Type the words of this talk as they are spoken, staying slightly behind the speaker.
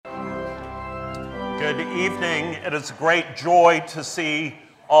Good evening. It is a great joy to see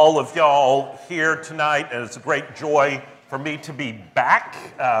all of y'all here tonight, and it's a great joy for me to be back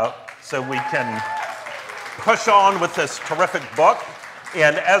so we can push on with this terrific book.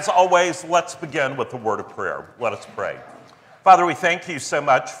 And as always, let's begin with a word of prayer. Let us pray. Father, we thank you so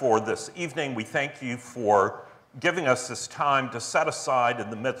much for this evening. We thank you for giving us this time to set aside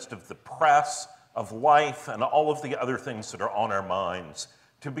in the midst of the press of life and all of the other things that are on our minds,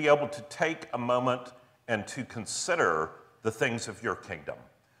 to be able to take a moment and to consider the things of your kingdom.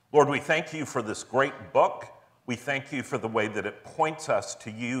 Lord, we thank you for this great book. We thank you for the way that it points us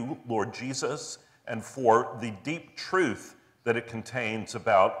to you, Lord Jesus, and for the deep truth that it contains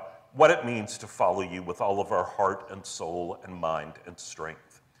about what it means to follow you with all of our heart and soul and mind and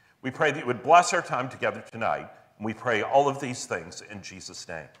strength. We pray that you would bless our time together tonight, and we pray all of these things in Jesus'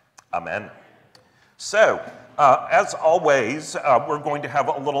 name. Amen. So, as always, we're going to have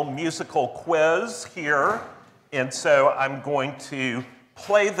a little musical quiz here, and so I'm going to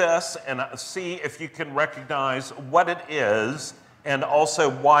play this and see if you can recognize what it is and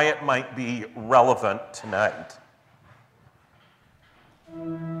also why it might be relevant tonight.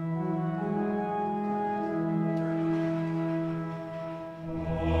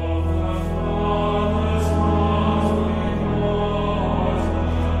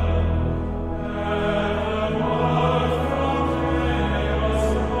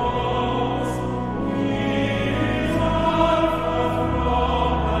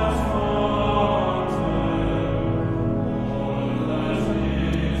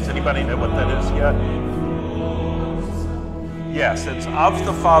 Anybody know what that is yet? Yes, it's Of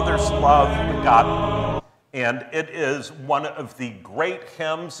the Father's Love Begotten, and it is one of the great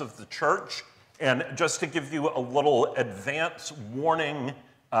hymns of the church. And just to give you a little advance warning,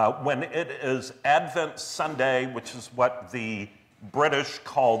 when it is Advent Sunday, which is what the British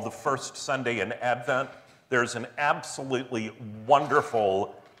call the first Sunday in Advent, there's an absolutely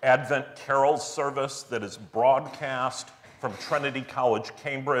wonderful Advent carol service that is broadcast from Trinity College,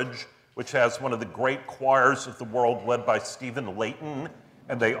 Cambridge, which has one of the great choirs of the world led by Stephen Layton,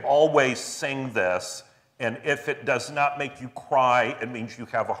 and they always sing this, and if it does not make you cry, it means you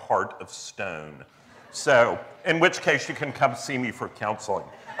have a heart of stone. So, in which case you can come see me for counseling.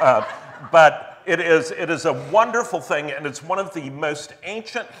 But it is a wonderful thing, and it's one of the most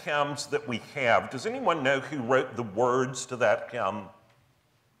ancient hymns that we have. Does anyone know who wrote the words to that hymn?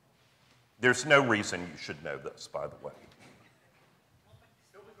 There's no reason you should know this, by the way.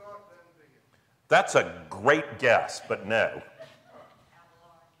 That's a great guess, but no.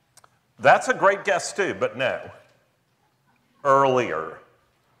 That's a great guess too, but no. Earlier.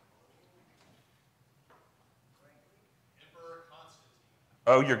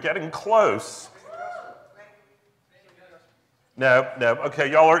 Oh, you're getting close. No.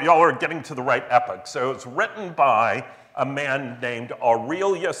 Okay, y'all are getting to the right epoch. So it's written by a man named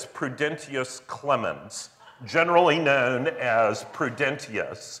Aurelius Prudentius Clemens, generally known as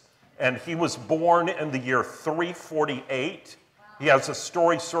Prudentius. And he was born in the year 348. He has a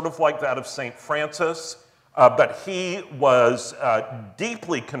story sort of like that of St. Francis, but he was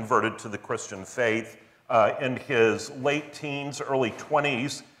deeply converted to the Christian faith in his late teens, early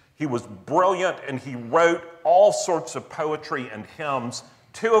 20s. He was brilliant, and he wrote all sorts of poetry and hymns,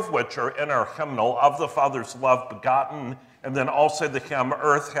 two of which are in our hymnal, Of the Father's Love Begotten, and then also the hymn,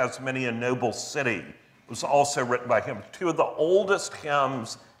 Earth Has Many a Noble City. It was also written by him, two of the oldest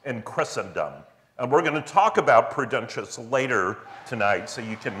hymns in Christendom. And we're going to talk about Prudentius later tonight, so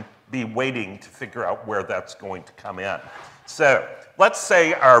you can be waiting to figure out where that's going to come in. So let's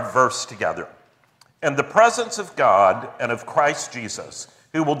say our verse together. In the presence of God and of Christ Jesus,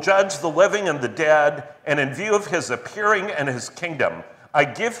 who will judge the living and the dead, and in view of his appearing and his kingdom, I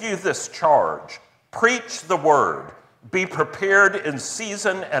give you this charge: preach the word, be prepared in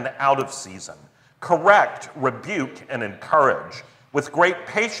season and out of season, correct, rebuke, and encourage, with great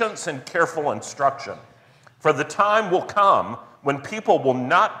patience and careful instruction. For the time will come when people will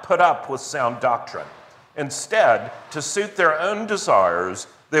not put up with sound doctrine. Instead, to suit their own desires,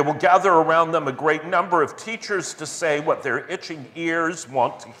 they will gather around them a great number of teachers to say what their itching ears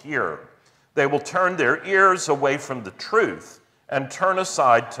want to hear. They will turn their ears away from the truth and turn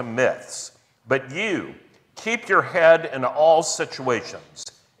aside to myths. But you, keep your head in all situations,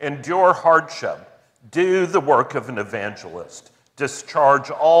 endure hardship, do the work of an evangelist,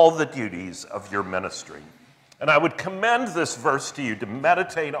 discharge all the duties of your ministry. And I would commend this verse to you to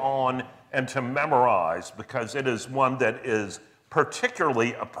meditate on and to memorize, because it is one that is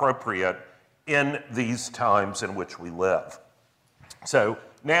particularly appropriate in these times in which we live. So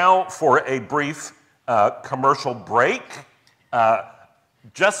now for a brief commercial break.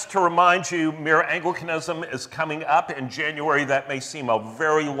 Just to remind you, Mere Anglicanism is coming up in January. That may seem a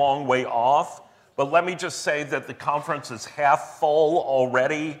very long way off, but let me just say that the conference is half full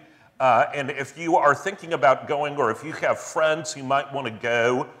already. And if you are thinking about going, or if you have friends who might want to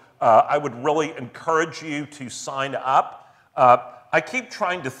go, I would really encourage you to sign up. I keep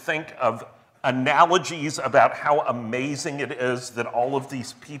trying to think of analogies about how amazing it is that all of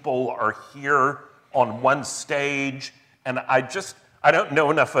these people are here on one stage, and I don't know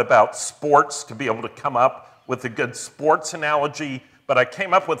enough about sports to be able to come up with a good sports analogy, but I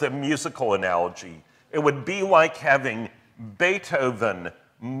came up with a musical analogy. It would be like having Beethoven,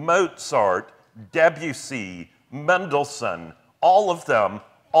 Mozart, Debussy, Mendelssohn, all of them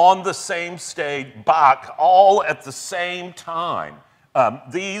on the same stage, Bach, all at the same time.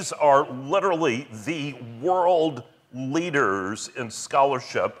 These are literally the world leaders in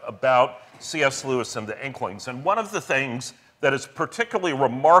scholarship about C.S. Lewis and the Inklings. And one of the things that is particularly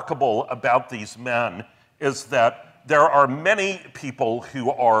remarkable about these men is that there are many people who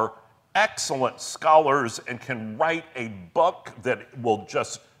are excellent scholars and can write a book that will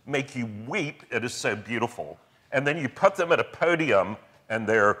just make you weep. It is so beautiful. And then you put them at a podium and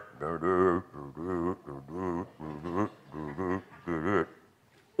they're,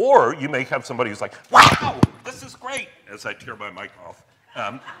 or you may have somebody who's like, wow, this is great, as I tear my mic off.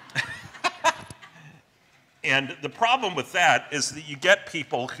 And the problem with that is that you get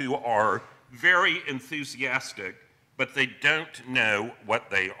people who are very enthusiastic, but they don't know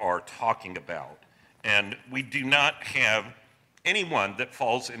what they are talking about. And we do not have anyone that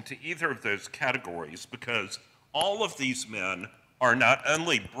falls into either of those categories, because all of these men are not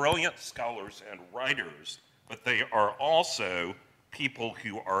only brilliant scholars and writers, but they are also people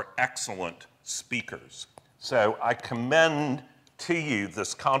who are excellent speakers. So I commend to you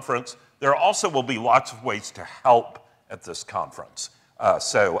this conference. There also will be lots of ways to help at this conference.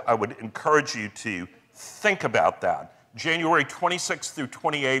 So I would encourage you to think about that. January 26th through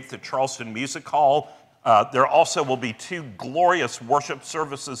 28th at Charleston Music Hall. There also will be 2 glorious worship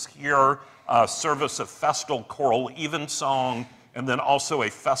services here, service of Festal Choral Evensong, and then also a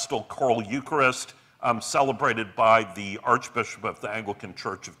Festal Choral Eucharist celebrated by the Archbishop of the Anglican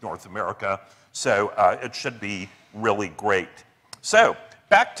Church of North America. So it should be really great. So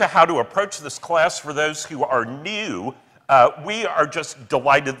back to how to approach this class for those who are new. We are just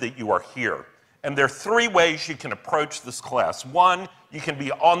delighted that you are here. And there are 3 ways you can approach this class. 1, you can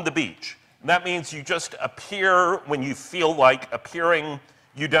be on the beach. And that means you just appear when you feel like appearing.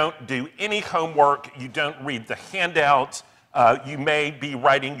 You don't do any homework. You don't read the handouts. You may be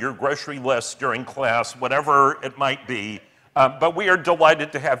writing your grocery list during class, whatever it might be. But we are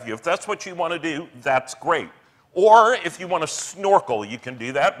delighted to have you. If that's what you want to do, that's great. Or if you want to snorkel, you can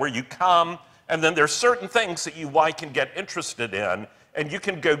do that, where you come, and then there's certain things that you like and get interested in, and you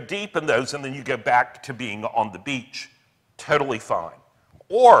can go deep in those, and then you go back to being on the beach. Totally fine.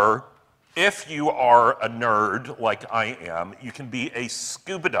 Or if you are a nerd like I am, you can be a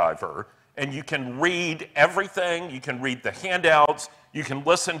scuba diver, and you can read everything. You can read the handouts. You can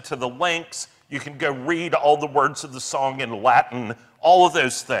listen to the links. You can go read all the words of the song in Latin, all of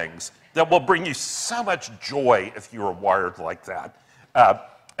those things that will bring you so much joy if you are wired like that.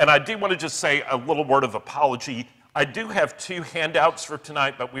 And I do want to just say a little word of apology. I do have 2 handouts for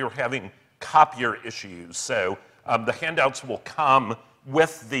tonight, but we were having copier issues. So the handouts will come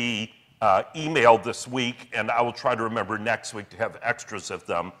with the email this week, and I will try to remember next week to have extras of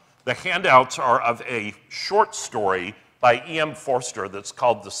them. The handouts are of a short story by E.M. Forster that's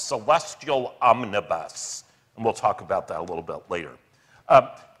called The Celestial Omnibus, and we'll talk about that a little bit later.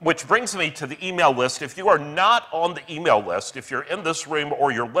 Which brings me to the email list. If you are not on the email list, if you're in this room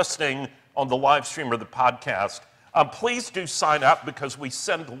or you're listening on the live stream or the podcast, please do sign up, because we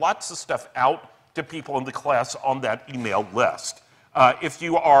send lots of stuff out to people in the class on that email list. If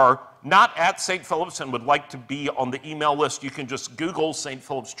you are not at St. Philip's and would like to be on the email list, you can just Google St.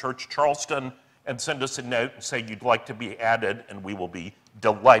 Philip's Church Charleston and send us a note and say you'd like to be added, and we will be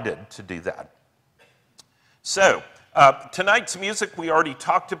delighted to do that. So, tonight's music we already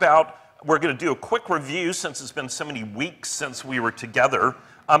talked about. We're going to do a quick review since it's been so many weeks since we were together.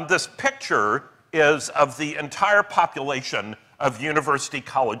 This picture is of the entire population of University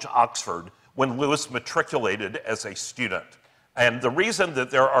College, Oxford, when Lewis matriculated as a student. And the reason that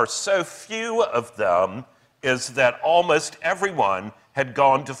there are so few of them is that almost everyone had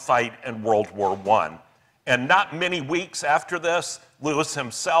gone to fight in World War I. And not many weeks after this, Lewis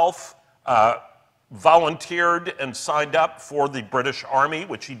himself volunteered and signed up for the British Army,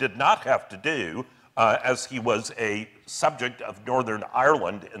 which he did not have to do, as he was a subject of Northern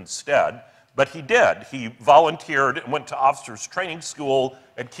Ireland instead. but he did. He volunteered and went to officers' training school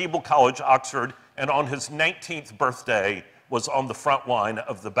at Keble College, Oxford, and on his 19th birthday was on the front line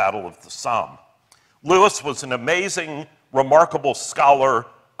of the Battle of the Somme. Lewis was an amazing, remarkable scholar.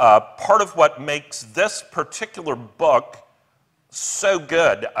 Part of what makes this particular book so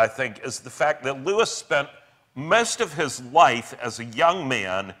good, I think, is the fact that Lewis spent most of his life as a young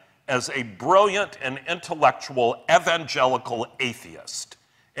man as a brilliant and intellectual evangelical atheist.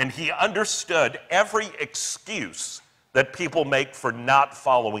 And he understood every excuse that people make for not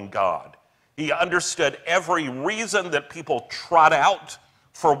following God. He understood every reason that people trot out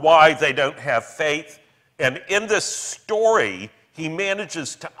for why they don't have faith. And in this story, he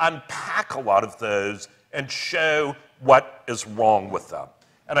manages to unpack a lot of those and show what is wrong with them.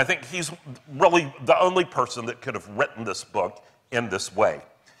 And I think he's really the only person that could have written this book in this way.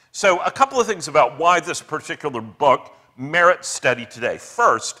 So a couple of things about why this particular book merits study today.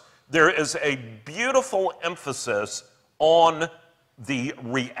 First, there is a beautiful emphasis on the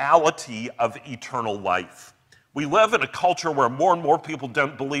reality of eternal life. We live in a culture where more and more people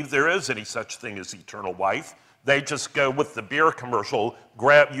don't believe there is any such thing as eternal life. They just go with the beer commercial,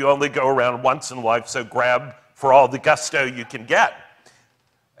 grab, you only go around once in life, so grab for all the gusto you can get.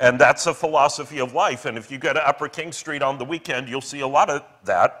 And that's a philosophy of life. And if you go to Upper King Street on the weekend, you'll see a lot of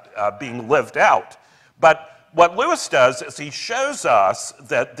that being lived out. But what Lewis does is he shows us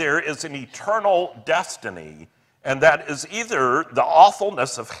that there is an eternal destiny, and that is either the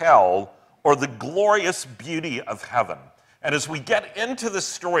awfulness of hell or the glorious beauty of heaven. And as we get into this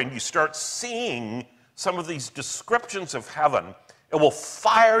story and you start seeing some of these descriptions of heaven, it will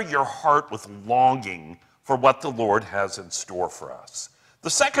fire your heart with longing for what the Lord has in store for us. The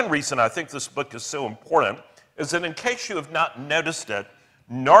second reason I think this book is so important is that, in case you have not noticed it,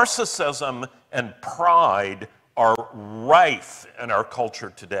 narcissism and pride are rife in our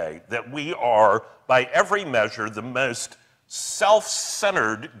culture today, that we are, by every measure, the most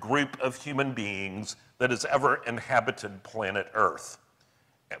self-centered group of human beings that has ever inhabited planet Earth,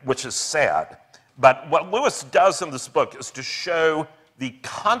 which is sad. But what Lewis does in this book is to show the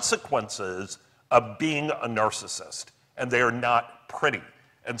consequences of being a narcissist, and they are not pretty.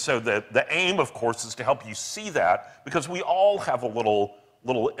 And so the aim, of course, is to help you see that, because we all have a little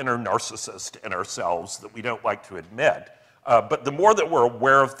inner narcissist in ourselves that we don't like to admit. But the more that we're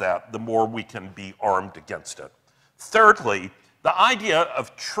aware of that, the more we can be armed against it. Thirdly, the idea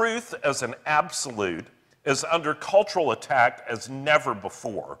of truth as an absolute is under cultural attack as never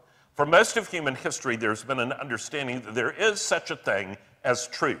before. For most of human history, there's been an understanding that there is such a thing as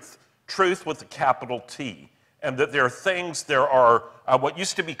truth, truth with a capital T, and that there are what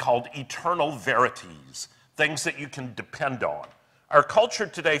used to be called eternal verities, things that you can depend on. Our culture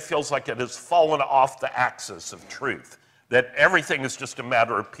today feels like it has fallen off the axis of truth, that everything is just a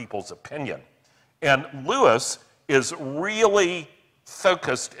matter of people's opinion. And Lewis is really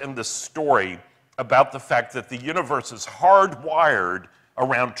focused in this story about the fact that the universe is hardwired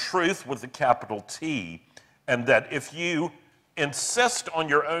around truth with a capital T, and that if you insist on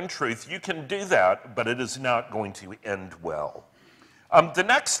your own truth, you can do that, but it is not going to end well. The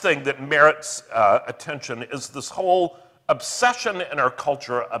next thing that merits attention is this whole obsession in our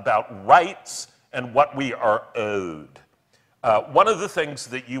culture about rights and what we are owed. One of the things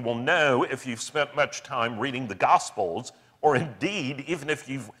that you will know if you've spent much time reading the Gospels, or indeed even if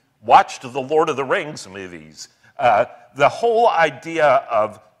you've watched the Lord of the Rings movies, the whole idea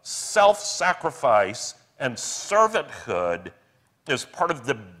of self-sacrifice and servanthood is part of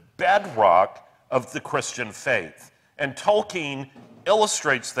the bedrock of the Christian faith. And Tolkien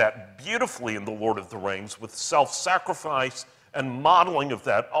illustrates that beautifully in The Lord of the Rings with self-sacrifice and modeling of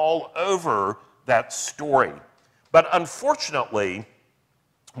that all over that story. But unfortunately,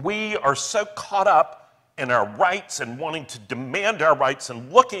 we are so caught up in our rights and wanting to demand our rights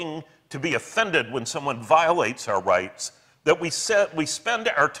and looking to be offended when someone violates our rights that we spend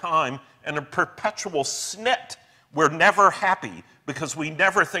our time in a perpetual snit. We're never happy because we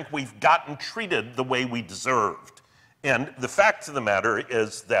never think we've gotten treated the way we deserved. And the fact of the matter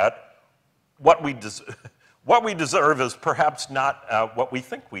is that what we deserve is perhaps not what we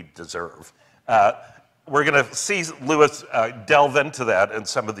think we deserve. We're going to see Lewis delve into that in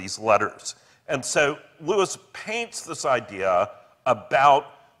some of these letters. And so Lewis paints this idea about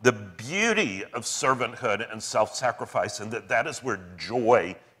the beauty of servanthood and self-sacrifice, and that is where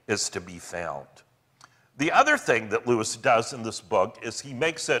joy is to be found. The other thing that Lewis does in this book is he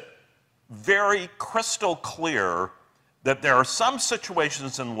makes it very crystal clear that there are some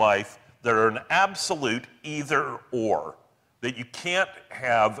situations in life that are an absolute either or, that you can't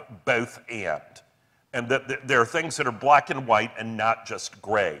have both and that there are things that are black and white and not just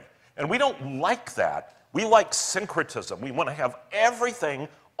gray. And we don't like that. We like syncretism. We want to have everything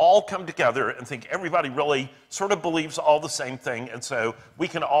all come together and think everybody really sort of believes all the same thing, and so we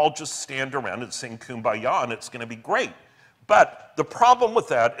can all just stand around and sing Kumbaya and it's going to be great. But the problem with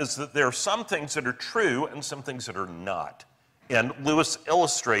that is that there are some things that are true and some things that are not. And Lewis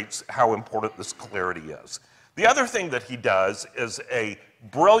illustrates how important this clarity is. The other thing that he does is a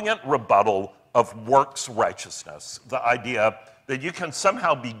brilliant rebuttal of works righteousness, the idea that you can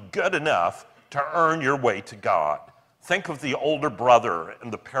somehow be good enough to earn your way to God. Think of the older brother in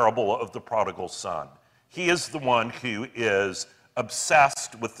the parable of the prodigal son. He is the one who is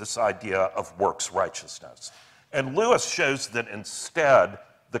obsessed with this idea of works righteousness. And Lewis shows that instead,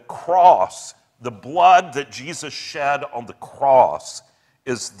 the cross, the blood that Jesus shed on the cross,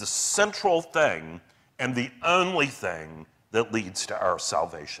 is the central thing and the only thing that leads to our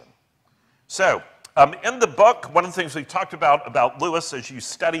salvation. So, in the book, one of the things we talked about Lewis, as you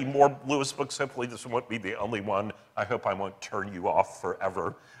study more Lewis books, hopefully this won't be the only one. I hope I won't turn you off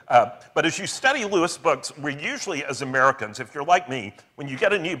forever. But as you study Lewis books, we're usually, as Americans, if you're like me, when you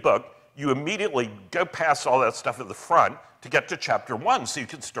get a new book, you immediately go past all that stuff at the front to get to chapter 1 so you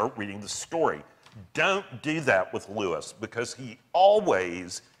can start reading the story. Don't do that with Lewis, because he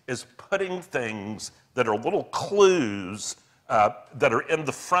always is putting things that are little clues that are in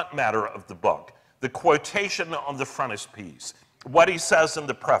the front matter of the book. The quotation on the frontispiece, what he says in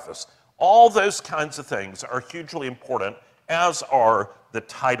the preface, all those kinds of things are hugely important, as are the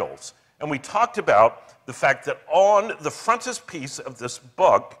titles. And we talked about the fact that on the frontispiece of this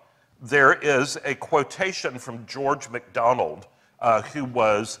book, there is a quotation from George MacDonald, who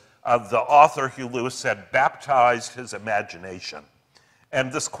was the author who Lewis said baptized his imagination.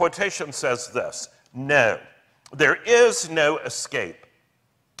 And this quotation says this: "No, there is no escape.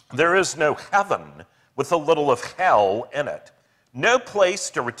 There is no heaven with a little of hell in it. No place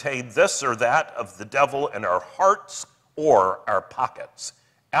to retain this or that of the devil in our hearts or our pockets.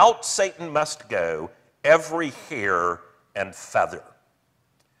 Out Satan must go, every hair and feather."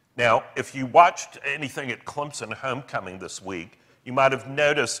 Now, if you watched anything at Clemson Homecoming this week, you might have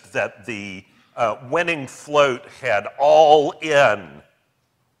noticed that the winning float had "all in"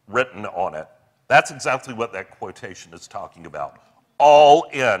 written on it. That's exactly what that quotation is talking about. All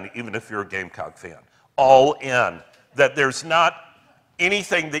in, even if you're a Gamecock fan. All in. That there's not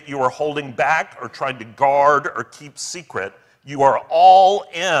anything that you are holding back or trying to guard or keep secret. You are all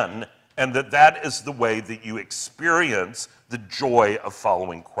in, and that is the way that you experience the joy of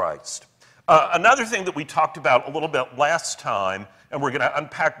following Christ. Another thing that we talked about a little bit last time, and we're going to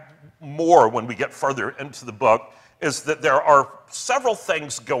unpack more when we get further into the book, is that there are several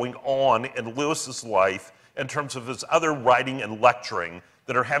things going on in Lewis's life in terms of his other writing and lecturing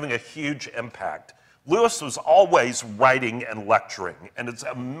that are having a huge impact. Lewis was always writing and lecturing, and it's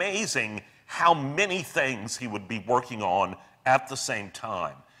amazing how many things he would be working on at the same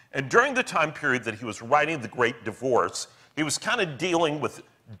time. And during the time period that he was writing The Great Divorce, he was kind of dealing with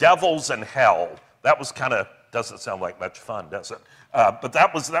devils and hell. That was kind of, doesn't sound like much fun, does it? But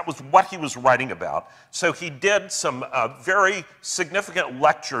that was what he was writing about. So he did some very significant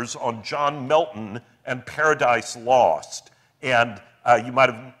lectures on John Milton and Paradise Lost. And you might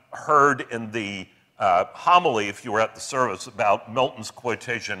have heard in the homily, if you were at the service, about Milton's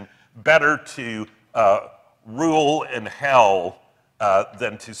quotation, "Better to rule in hell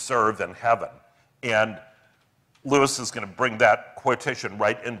than to serve in heaven." And Lewis is going to bring that quotation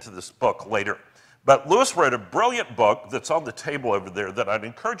right into this book later. But Lewis wrote a brilliant book that's on the table over there that I'd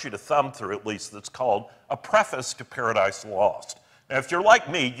encourage you to thumb through at least, that's called A Preface to Paradise Lost. Now, if you're like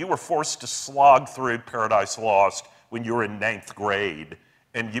me, you were forced to slog through Paradise Lost when you were in 9th grade,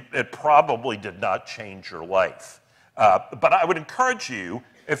 and it probably did not change your life. But I would encourage you,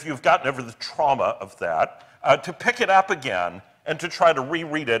 if you've gotten over the trauma of that, to pick it up again and to try to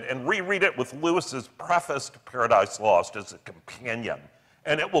reread it, and reread it with Lewis's preface to Paradise Lost as a companion.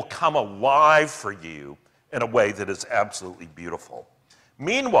 And it will come alive for you in a way that is absolutely beautiful.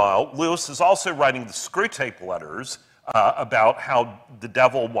 Meanwhile, Lewis is also writing the Screwtape Letters about how the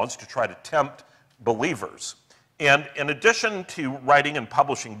devil wants to try to tempt believers. And in addition to writing and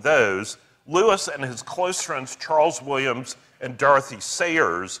publishing those, Lewis and his close friends Charles Williams and Dorothy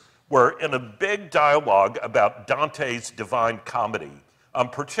Sayers were in a big dialogue about Dante's Divine Comedy,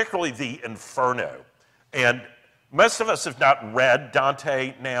 particularly the Inferno. And most of us have not read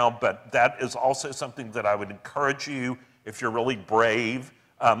Dante now, but that is also something that I would encourage you, if you're really brave,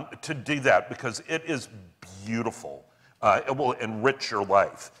 to do that, because it is beautiful. It will enrich your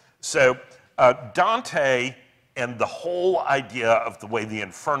life. So Dante and the whole idea of the way the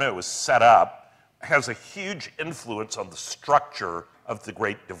Inferno is set up has a huge influence on the structure of the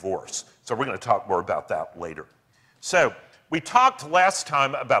great divorce. So we're going to talk more about that later. So we talked last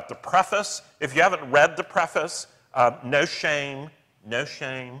time about the preface. If you haven't read the preface, no shame, no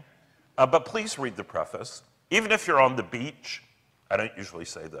shame. But please read the preface. Even if you're on the beach, I don't usually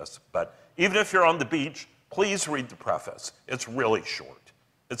say this, but even if you're on the beach, please read the preface. It's really short.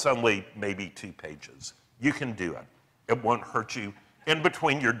 It's only maybe 2 pages. You can do it. It won't hurt you. In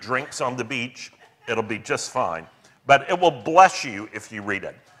between your drinks on the beach, it'll be just fine. But it will bless you if you read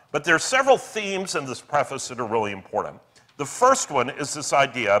it. But there are several themes in this preface that are really important. The first one is this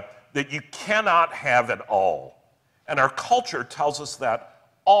idea that you cannot have it all. And our culture tells us that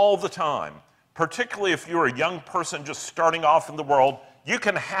all the time. Particularly if you're a young person just starting off in the world, you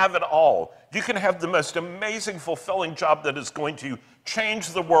can have it all. You can have the most amazing, fulfilling job that is going to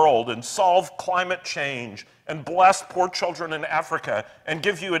change the world and solve climate change and bless poor children in Africa and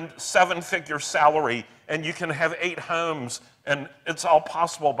give you a 7-figure salary, and you can have 8 homes, and it's all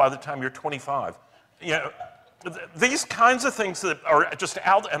possible by the time you're 25. You know, these kinds of things that are just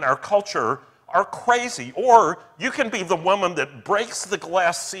out in our culture are crazy. Or you can be the woman that breaks the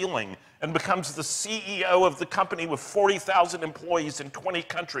glass ceiling and becomes the CEO of the company with 40,000 employees in 20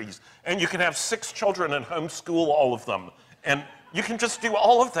 countries, and you can have 6 children and homeschool all of them. And you can just do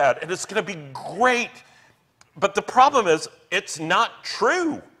all of that, and it's going to be great. But the problem is, it's not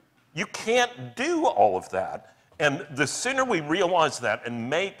true. You can't do all of that. And the sooner we realize that and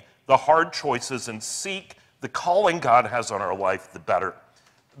make the hard choices and seek the calling God has on our life, the better.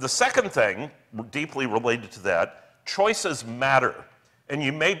 The second thing, deeply related to that, choices matter. And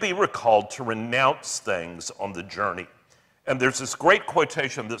you may be recalled to renounce things on the journey. And there's this great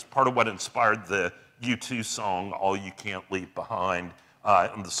quotation that's part of what inspired the U2 song, All You Can't Leave Behind,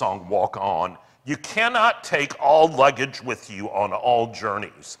 and the song Walk On. You cannot take all luggage with you on all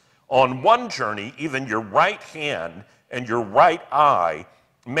journeys. On one journey, even your right hand and your right eye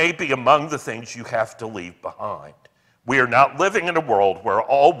may be among the things you have to leave behind. We are not living in a world where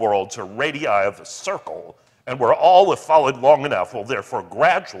all worlds are radii of a circle, and where all, if followed long enough, will therefore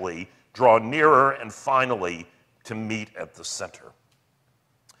gradually draw nearer and finally to meet at the center.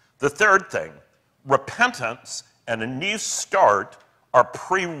 The third thing, repentance and a new start are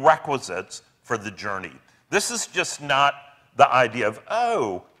prerequisites for the journey. This is just not the idea of,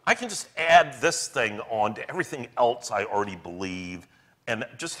 oh, I can just add this thing on to everything else I already believe and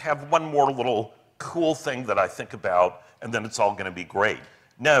just have one more little cool thing that I think about, and then it's all going to be great.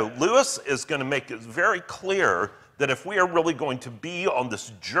 No, Lewis is going to make it very clear that if we are really going to be on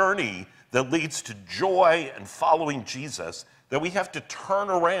this journey that leads to joy and following Jesus, that we have to turn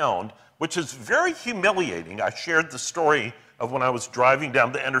around, which is very humiliating. I shared the story of when I was driving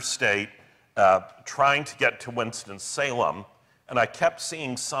down the interstate trying to get to Winston-Salem, and I kept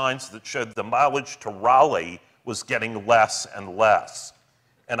seeing signs that showed the mileage to Raleigh was getting less and less.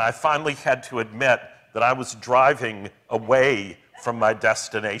 And I finally had to admit that I was driving away from my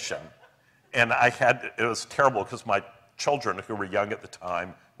destination. And it was terrible because my children, who were young at the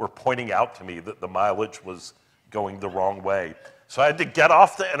time, were pointing out to me that the mileage was going the wrong way. So I had to get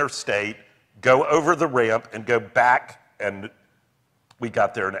off the interstate, go over the ramp, and go back, and we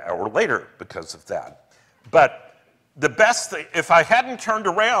got there an hour later because of that. But the best thing, if I hadn't turned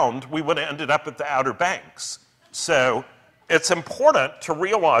around, we would have ended up at the Outer Banks. So it's important to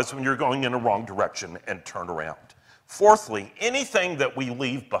realize when you're going in a wrong direction and turn around. Fourthly, anything that we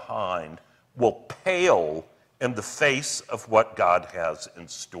leave behind will pale in the face of what God has in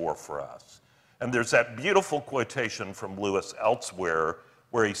store for us. And there's that beautiful quotation from Lewis elsewhere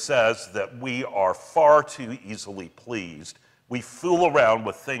where he says that we are far too easily pleased. We fool around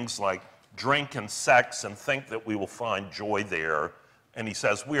with things like drink and sex and think that we will find joy there. And he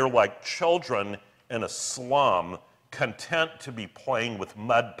says we are like children in a slum, content to be playing with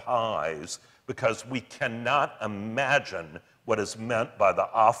mud pies because we cannot imagine what is meant by the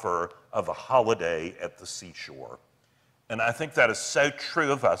offer of a holiday at the seashore. And I think that is so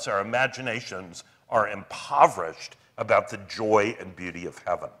true of us. Our imaginations are impoverished about the joy and beauty of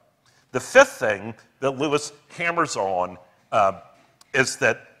heaven. The fifth thing that Lewis hammers on is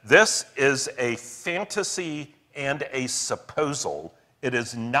that this is a fantasy and a supposal. It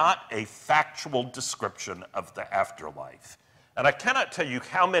is not a factual description of the afterlife. And I cannot tell you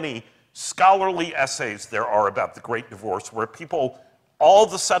how many scholarly essays there are about the Great Divorce where people all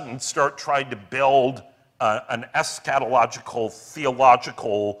of a sudden start trying to build an eschatological,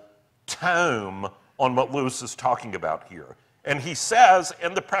 theological tome on what Lewis is talking about here. And he says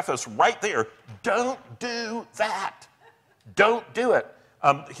in the preface right there, don't do that. Don't do it.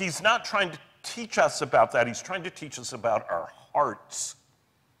 He's not trying to teach us about that. He's trying to teach us about our hearts.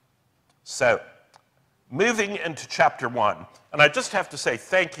 So moving into chapter 1. And I just have to say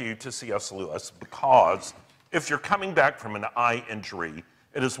thank you to C.S. Lewis, because if you're coming back from an eye injury,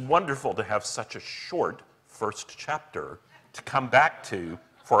 it is wonderful to have such a short first chapter to come back to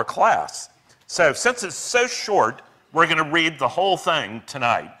for a class. So since it's so short, we're going to read the whole thing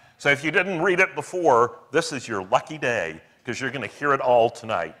tonight. So if you didn't read it before, this is your lucky day, because you're going to hear it all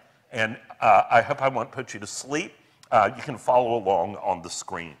tonight. And I hope I won't put you to sleep. You can follow along on the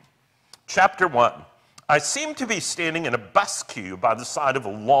screen. Chapter 1. I seemed to be standing in a bus queue by the side of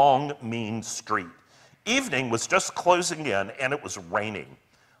a long, mean street. Evening was just closing in, and it was raining.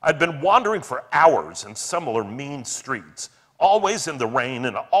 I'd been wandering for hours in similar mean streets, always in the rain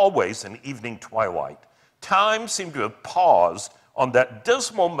and always in evening twilight. Time seemed to have paused on that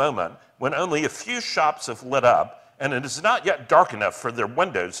dismal moment when only a few shops have lit up, and it is not yet dark enough for their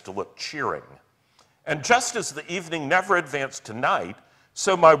windows to look cheering. And just as the evening never advanced to night,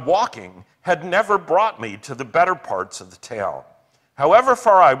 so my walking had never brought me to the better parts of the town. However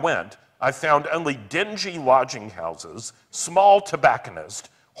far I went, I found only dingy lodging houses, small tobacconists,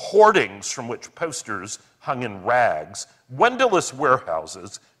 hoardings from which posters hung in rags, windowless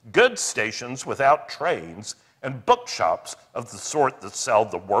warehouses, goods stations without trains, and bookshops of the sort that sell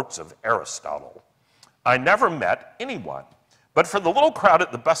the works of Aristotle. I never met anyone, but for the little crowd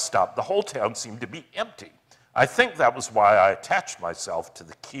at the bus stop, the whole town seemed to be empty. I think that was why I attached myself to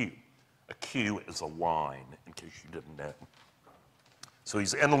the queue. A queue is a line, in case you didn't know. So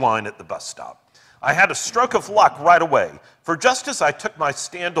he's in a line at the bus stop. I had a stroke of luck right away, for just as I took my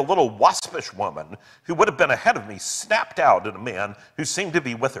stand, a little waspish woman who would have been ahead of me snapped out at a man who seemed to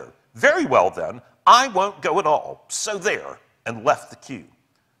be with her. Very well then, I won't go at all, so there, and left the queue.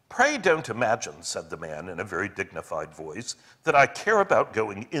 Pray don't imagine, said the man in a very dignified voice, that I care about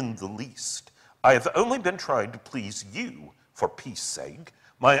going in the least. I have only been trying to please you for peace sake.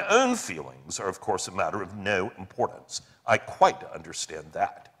 My own feelings are, of course, a matter of no importance. I quite understand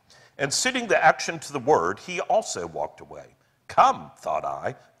that. And suiting the action to the word, he also walked away. Come, thought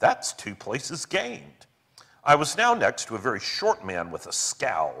I, that's 2 places gained. I was now next to a very short man with a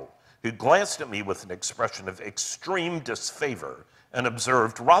scowl, who glanced at me with an expression of extreme disfavor and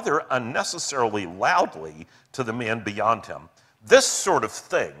observed rather unnecessarily loudly to the man beyond him, this sort of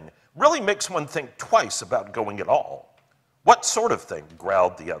thing really makes one think twice about going at all. What sort of thing?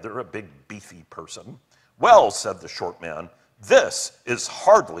 Growled the other, a big beefy person. Well, said the short man, this is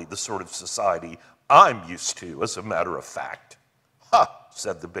hardly the sort of society I'm used to, as a matter of fact. Ha,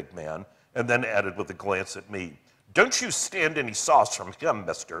 said the big man, and then added with a glance at me, don't you stand any sauce from him,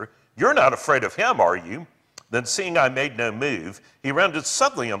 mister. You're not afraid of him, are you? Then seeing I made no move, he rounded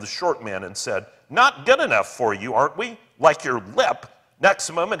suddenly on the short man and said, not good enough for you, aren't we? Like your lip.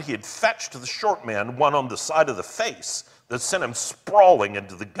 Next moment, he had fetched the short man one on the side of the face that sent him sprawling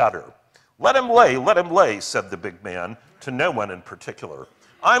into the gutter. Let him lay, said the big man, to no one in particular.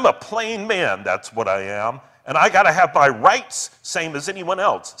 I'm a plain man, that's what I am, and I gotta have my rights, same as anyone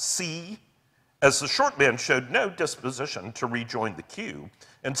else, see? As the short man showed no disposition to rejoin the queue,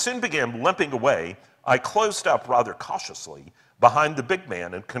 and soon began limping away, I closed up rather cautiously behind the big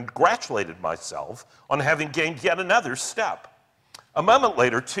man and congratulated myself on having gained yet another step. A moment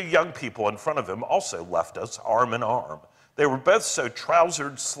later, 2 young people in front of him also left us arm in arm. They were both so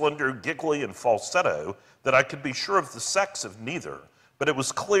trousered, slender, giggly, and falsetto that I could be sure of the sex of neither, but it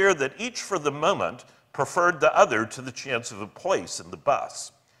was clear that each for the moment preferred the other to the chance of a place in the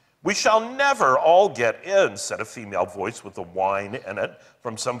bus. We shall never all get in, said a female voice with a whine in it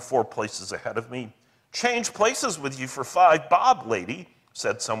from some 4 places ahead of me. Change places with you for 5 bob, lady,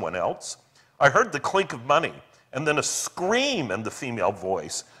 said someone else. I heard the clink of money, and then a scream in the female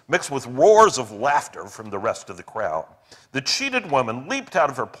voice, mixed with roars of laughter from the rest of the crowd. The cheated woman leaped out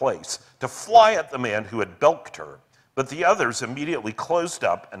of her place to fly at the man who had bilked her, but the others immediately closed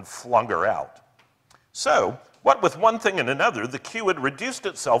up and flung her out. So, what with one thing and another, the queue had reduced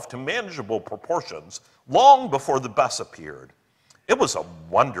itself to manageable proportions long before the bus appeared. It was a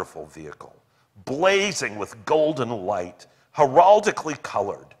wonderful vehicle, blazing with golden light, heraldically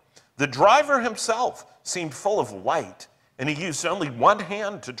colored. The driver himself seemed full of light, and he used only one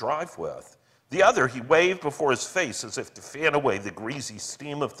hand to drive with. The other he waved before his face as if to fan away the greasy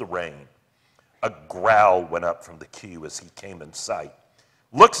steam of the rain. A growl went up from the queue as he came in sight.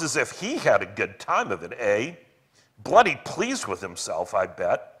 Looks as if he had a good time of it, eh? Bloody pleased with himself, I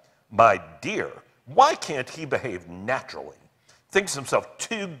bet. My dear, why can't he behave naturally? Thinks himself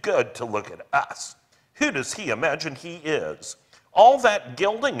too good to look at us. Who does he imagine he is? All that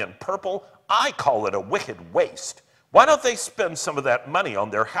gilding and purple, I call it a wicked waste. Why don't they spend some of that money on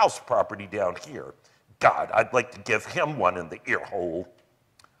their house property down here? God, I'd like to give him one in the ear hole.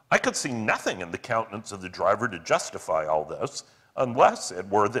 I could see nothing in the countenance of the driver to justify all this, unless it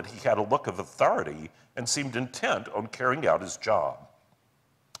were that he had a look of authority and seemed intent on carrying out his job.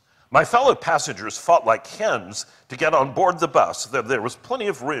 My fellow passengers fought like hens to get on board the bus, though there was plenty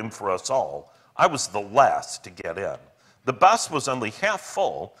of room for us all. I was the last to get in. The bus was only half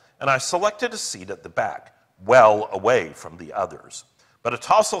full, and I selected a seat at the back, well away from the others. But a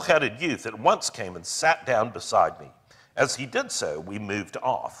tousle-headed youth at once came and sat down beside me. As he did so, we moved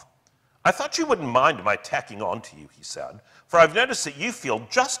off. I thought you wouldn't mind my tacking on to you, he said, for I've noticed that you feel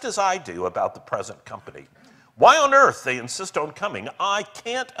just as I do about the present company. Why on earth they insist on coming, I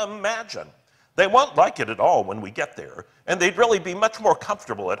can't imagine. They won't like it at all when we get there, and they'd really be much more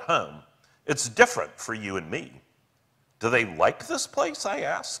comfortable at home. It's different for you and me. Do they like this place, I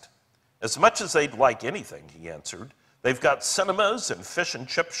asked. As much as they'd like anything, he answered. They've got cinemas and fish and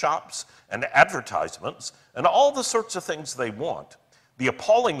chip shops and advertisements and all the sorts of things they want. The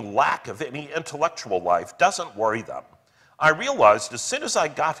appalling lack of any intellectual life doesn't worry them. I realized as soon as I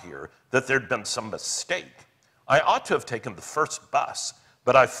got here that there'd been some mistake. I ought to have taken the first bus,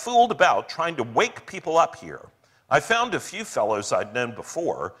 but I fooled about trying to wake people up here. I found a few fellows I'd known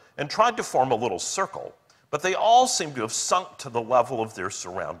before and tried to form a little circle, but they all seemed to have sunk to the level of their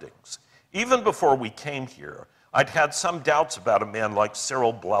surroundings. Even before we came here, I'd had some doubts about a man like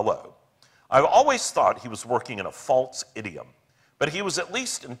Cyril Blello. I've always thought he was working in a false idiom, but he was at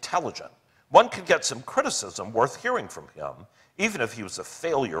least intelligent. One could get some criticism worth hearing from him, even if he was a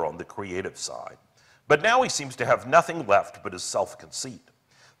failure on the creative side. But now he seems to have nothing left but his self-conceit.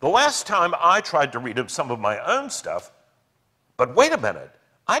 The last time I tried to read him some of my own stuff, but wait a minute,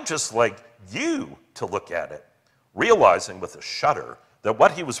 I'd just like you to look at it, realizing with a shudder that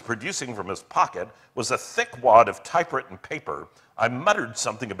what he was producing from his pocket was a thick wad of typewritten paper. I muttered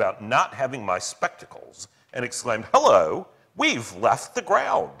something about not having my spectacles and exclaimed, "Hello, we've left the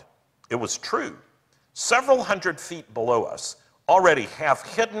ground." It was true. Several hundred feet below us, already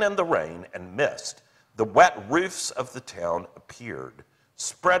half hidden in the rain and mist, the wet roofs of the town appeared,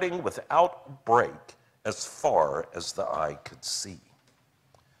 spreading without break as far as the eye could see.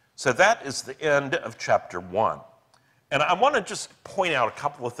 So that is the end of chapter 1. And I want to just point out a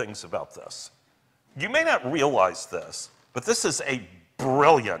couple of things about this. You may not realize this, but this is a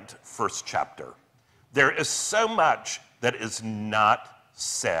brilliant first chapter. There is so much that is not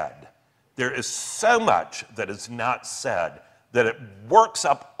said. There is so much that is not said that it works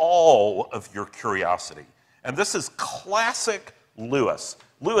up all of your curiosity. And this is classic Lewis.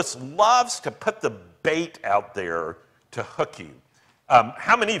 Lewis loves to put the bait out there to hook you.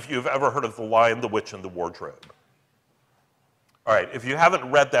 How many of you have ever heard of The Lion, the Witch, and the Wardrobe? All right, if you haven't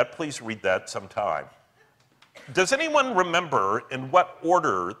read that, please read that sometime. Does anyone remember in what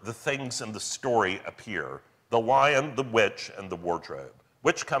order the things in the story appear? The lion, the witch, and the wardrobe.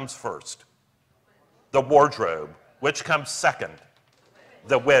 Which comes first? The wardrobe. Which comes second?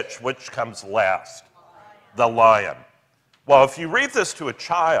 The witch. Which comes last? The lion. Well, if you read this to a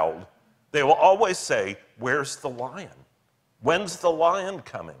child, they will always say, "Where's the lion? When's the lion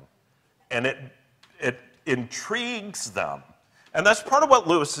coming?" And it intrigues them. And that's part of what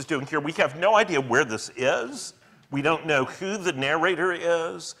Lewis is doing here. We have no idea where this is. We don't know who the narrator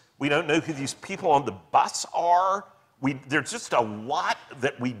is. We don't know who these people on the bus are. There's just a lot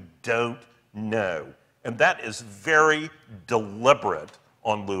that we don't know. And that is very deliberate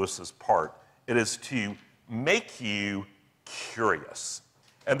on Lewis's part. It is to make you curious.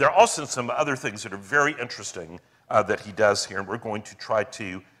 And there are also some other things that are very interesting that he does here, and we're going to try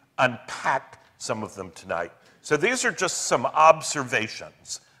to unpack some of them tonight. So these are just some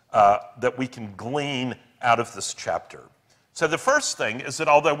observations that we can glean out of this chapter. So the first thing is that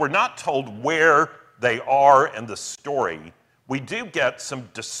although we're not told where they are in the story, we do get some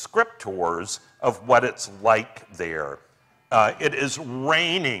descriptors of what it's like there. It is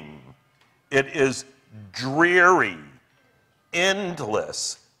raining. It is dreary,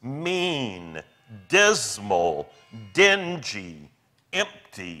 endless, mean, dismal, dingy,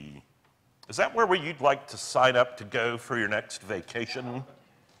 empty. Is that where you'd like to sign up to go for your next vacation?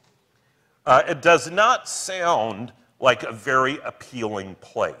 It does not sound like a very appealing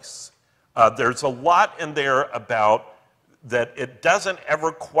place. There's a lot in there about that it doesn't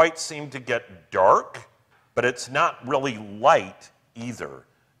ever quite seem to get dark, but it's not really light either.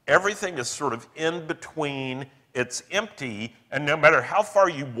 Everything is sort of in between. It's empty, and no matter how far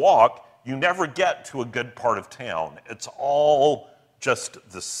you walk, you never get to a good part of town. It's all just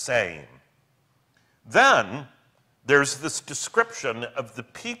the same. Then there's this description of the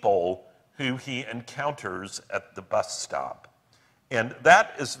people who he encounters at the bus stop. And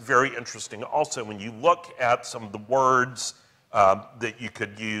that is very interesting also when you look at some of the words that you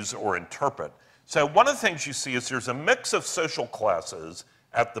could use or interpret. So one of the things you see is there's a mix of social classes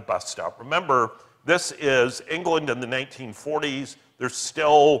at the bus stop. Remember, this is England in the 1940s. There's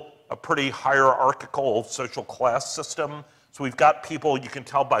still a pretty hierarchical social class system. So we've got people, you can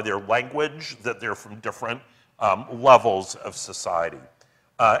tell by their language that they're from different levels of society.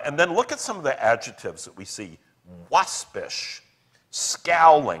 And then look at some of the adjectives that we see. Waspish,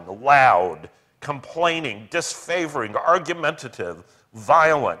 scowling, loud, complaining, disfavoring, argumentative,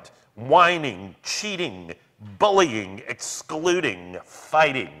 violent, whining, cheating, bullying, excluding,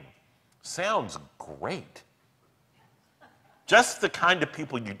 fighting. Sounds great. Just the kind of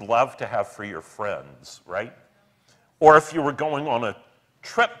people you'd love to have for your friends, right? Or if you were going on a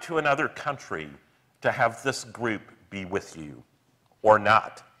trip to another country, to have this group be with you, or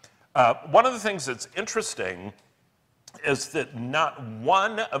not. One of the things that's interesting is that not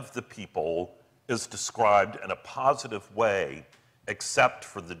one of the people is described in a positive way except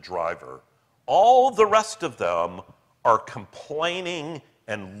for the driver. All the rest of them are complaining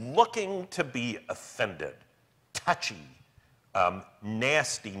and looking to be offended, touchy,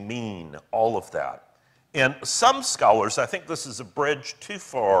 nasty, mean, all of that. And some scholars, I think this is a bridge too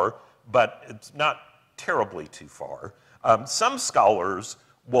far, but it's not terribly too far. Some scholars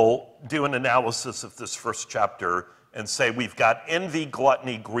will do an analysis of this first chapter and say we've got envy,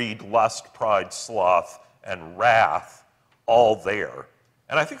 gluttony, greed, lust, pride, sloth, and wrath all there.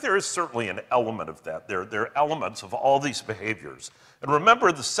 And I think there is certainly an element of that. There are elements of all these behaviors. And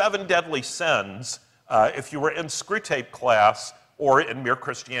remember the 7 deadly sins, if you were in Screwtape class or in Mere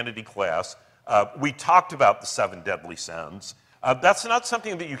Christianity class, we talked about the 7 deadly sins. That's not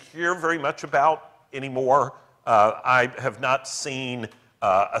something that you hear very much about anymore. I have not seen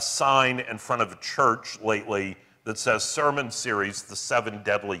a sign in front of a church lately that says sermon series, The 7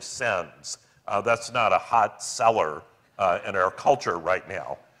 Deadly Sins. That's not a hot seller in our culture right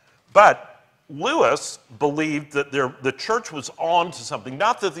now. But Lewis believed that the church was on to something.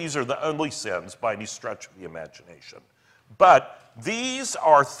 Not that these are the only sins by any stretch of the imagination, but these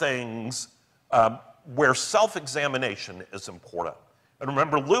are things where self-examination is important. And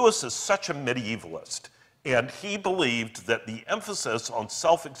remember, Lewis is such a medievalist, and he believed that the emphasis on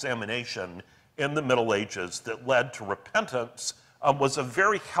self-examination in the Middle Ages that led to repentance was a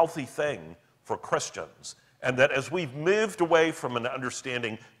very healthy thing for Christians. And that as we've moved away from an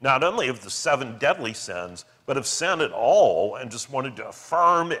understanding not only of the 7 deadly sins, but of sin at all, and just wanted to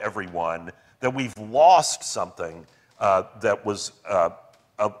affirm everyone that we've lost something that was a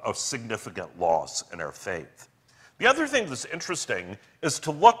significant loss in our faith. The other thing that's interesting is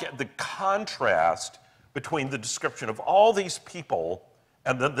to look at the contrast between the description of all these people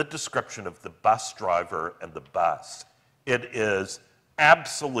and then the description of the bus driver and the bus. It is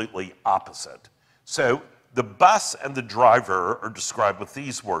absolutely opposite. So the bus and the driver are described with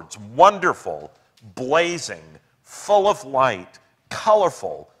these words: wonderful, blazing, full of light,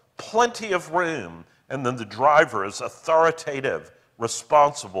 colorful, plenty of room. And then the driver is authoritative,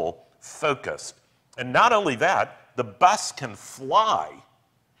 responsible, focused. And not only that, the bus can fly.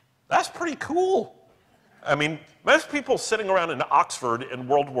 That's pretty cool. I mean, most people sitting around in Oxford in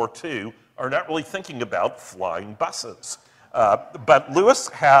World War II are not really thinking about flying buses. But Lewis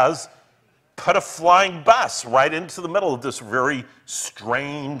has put a flying bus right into the middle of this very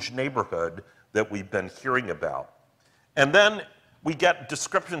strange neighborhood that we've been hearing about. And then we get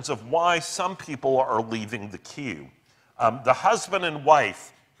descriptions of why some people are leaving the queue. The husband and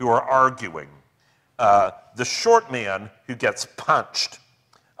wife who are arguing, the short man who gets punched,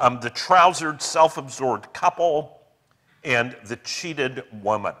 the trousered, self-absorbed couple, and the cheated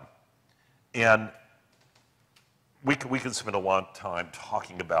woman. And we could spend a long time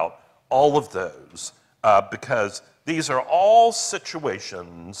talking about all of those because these are all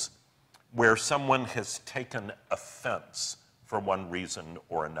situations where someone has taken offense for one reason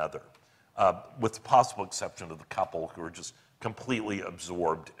or another, with the possible exception of the couple who are just completely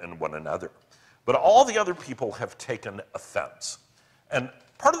absorbed in one another. But all the other people have taken offense. And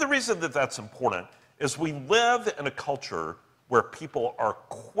part of the reason that that's important is we live in a culture where people are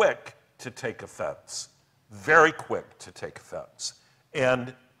quick to take offense, very quick to take offense.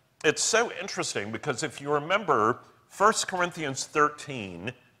 And it's so interesting because if you remember 1 Corinthians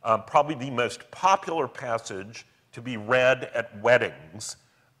 13, probably the most popular passage to be read at weddings,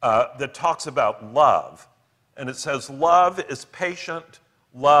 that talks about love. And it says, love is patient,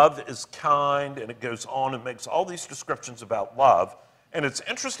 love is kind, and it goes on and makes all these descriptions about love. And it's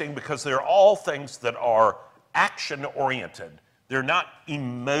interesting because they're all things that are action-oriented. They're not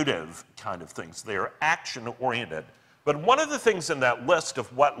emotive kind of things. They are action-oriented. But one of the things in that list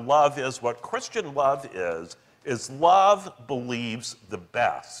of what love is, what Christian love is is love believes the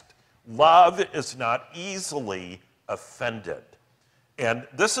best. Love is not easily offended. And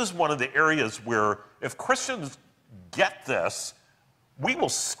this is one of the areas where if Christians get this, we will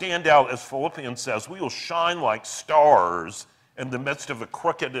stand out, as Philippians says, we will shine like stars in the midst of a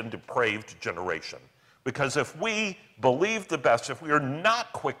crooked and depraved generation. Because if we believe the best, if we are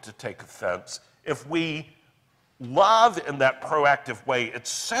not quick to take offense, if we love in that proactive way, it's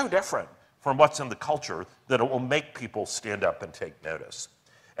so different from what's in the culture that it will make people stand up and take notice.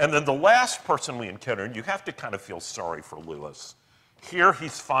 And then the last person we encounter, and you have to kind of feel sorry for Lewis. Here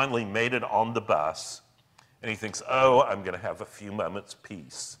he's finally made it on the bus, and he thinks, oh, I'm going to have a few moments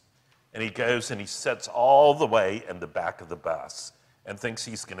peace. And he goes and he sits all the way in the back of the bus and thinks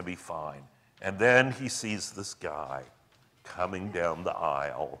he's going to be fine. And then he sees this guy coming down the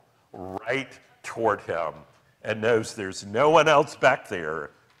aisle right toward him and knows there's no one else back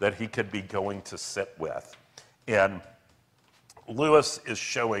there that he could be going to sit with. And Lewis is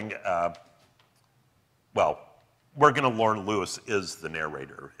showing, well, we're going to learn Lewis is the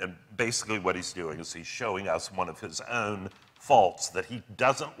narrator. And basically what he's doing is he's showing us one of his own faults that he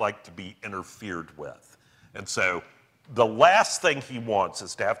doesn't like to be interfered with. And so the last thing he wants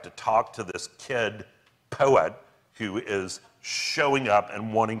is to have to talk to this kid poet who is showing up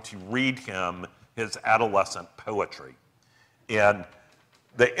and wanting to read him his adolescent poetry. And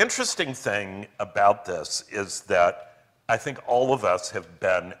the interesting thing about this is that I think all of us have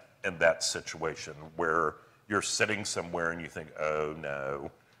been in that situation where you're sitting somewhere and you think, oh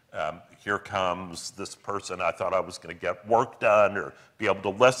no, here comes this person. I thought I was going to get work done or be able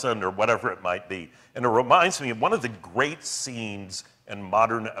to listen or whatever it might be. And it reminds me of one of the great scenes in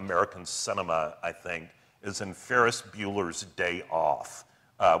modern American cinema, I think, is in Ferris Bueller's Day Off,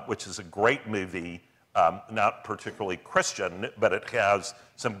 which is a great movie, not particularly Christian, but it has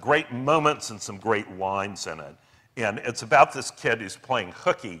some great moments and some great lines in it. And it's about this kid who's playing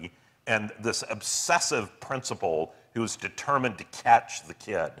hooky and this obsessive principal who is determined to catch the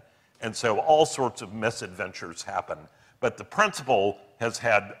kid. And so all sorts of misadventures happen. But the principal has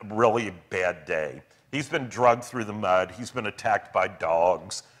had a really bad day. He's been drugged through the mud. He's been attacked by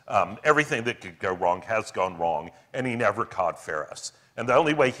dogs. Everything that could go wrong has gone wrong, and he never caught Ferris. And the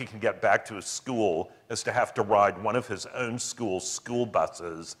only way he can get back to his school is to have to ride one of his own school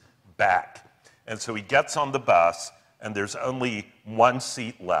buses back. And so he gets on the bus, and there's only one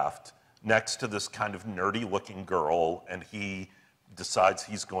seat left next to this kind of nerdy-looking girl, and he decides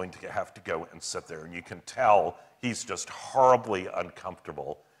he's going to have to go and sit there. And you can tell he's just horribly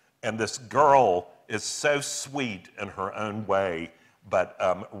uncomfortable. And this girl is so sweet in her own way, but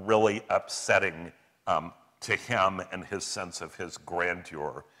really upsetting to him and his sense of his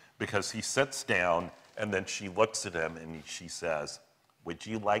grandeur, because he sits down and then she looks at him and she says, "Would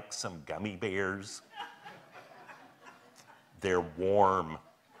you like some gummy bears? They're warm.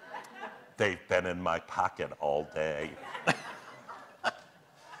 They've been in my pocket all day."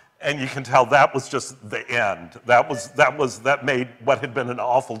 And you can tell that was just the end. That made what had been an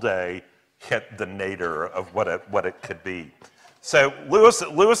awful day hit the nadir of what it could be. So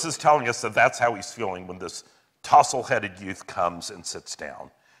Lewis is telling us that that's how he's feeling when this tousle-headed youth comes and sits down.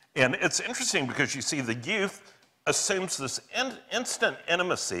 And it's interesting because you see the youth assumes this instant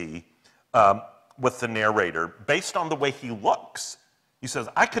intimacy with the narrator based on the way he looks. He says,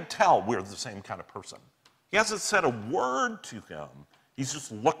 I could tell we're the same kind of person. He hasn't said a word to him. He's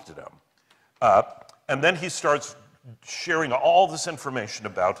just looked at him. And then he starts sharing all this information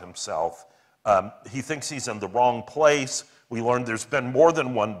about himself. He thinks he's in the wrong place. We learned there's been more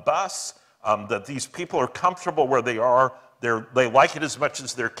than one bus, that these people are comfortable where they are. They like it as much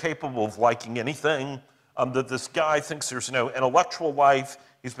as they're capable of liking anything. That this guy thinks there's no intellectual life.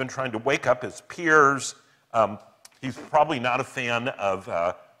 He's been trying to wake up his peers. He's probably not a fan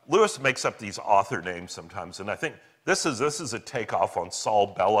of, Lewis makes up these author names sometimes, and I think this is a takeoff on Saul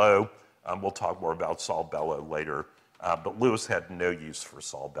Bellow. We'll talk more about Saul Bellow later, but Lewis had no use for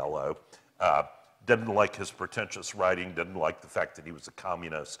Saul Bellow. Didn't like his pretentious writing, didn't like the fact that he was a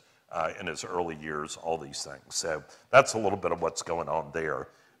communist in his early years, all these things. So that's a little bit of what's going on there.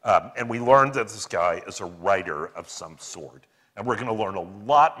 And we learned that this guy is a writer of some sort. And we're going to learn a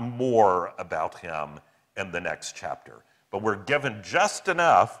lot more about him in the next chapter. But we're given just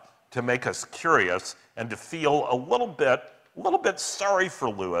enough to make us curious and to feel a little bit sorry for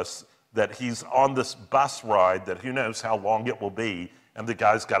Lewis that he's on this bus ride that who knows how long it will be, and the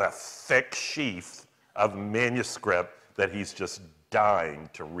guy's got a thick sheaf of manuscript that he's just dying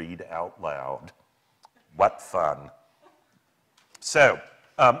to read out loud. What fun. So,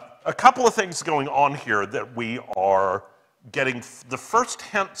 a couple of things going on here that we are getting the first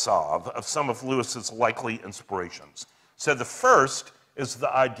hints of some of Lewis's likely inspirations. So the first is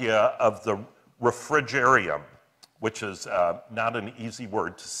the idea of the refrigerium, which is not an easy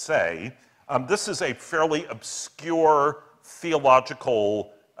word to say. This is a fairly obscure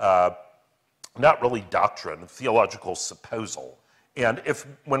theological, not really doctrine, theological supposal. And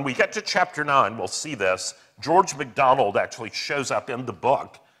when we get to chapter 9, we'll see this. George MacDonald actually shows up in the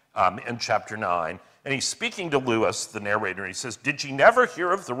book in chapter 9, and he's speaking to Lewis, the narrator, and he says, "Did ye never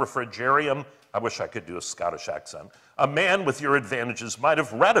hear of the refrigerium?" I wish I could do a Scottish accent. "A man with your advantages might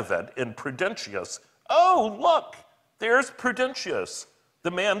have read of it in Prudentius." Oh, look, there's Prudentius,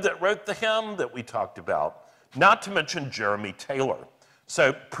 the man that wrote the hymn that we talked about, not to mention Jeremy Taylor.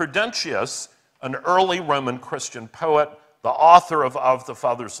 So Prudentius, an early Roman Christian poet, the author of the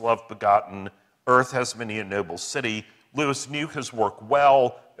Father's Love Begotten, Earth Has Many a Noble City. Lewis knew his work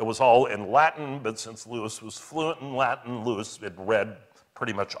well. It was all in Latin, but since Lewis was fluent in Latin, Lewis had read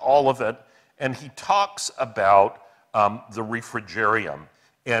pretty much all of it. And he talks about the refrigerium.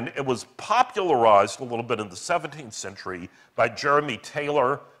 And it was popularized a little bit in the 17th century by Jeremy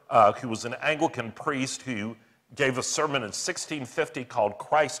Taylor, who was an Anglican priest who gave a sermon in 1650 called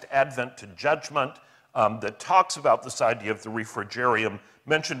Christ Advent to Judgment, that talks about this idea of the refrigerium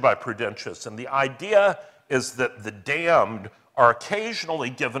mentioned by Prudentius. And the idea is that the damned are occasionally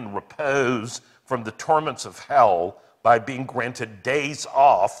given repose from the torments of hell by being granted days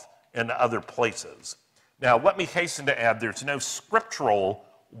off in other places. Now, let me hasten to add, there's no scriptural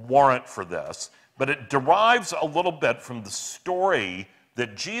warrant for this, but it derives a little bit from the story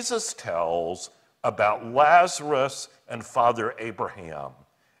that Jesus tells about Lazarus and Father Abraham,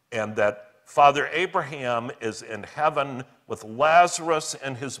 and that Father Abraham is in heaven with Lazarus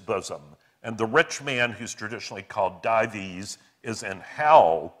in his bosom, and the rich man, who's traditionally called Dives, is in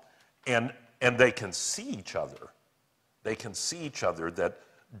hell, and they can see each other. They can see each other, that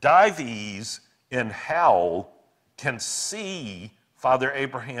Dives in hell can see Father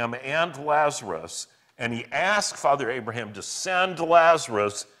Abraham and Lazarus, and he asks Father Abraham to send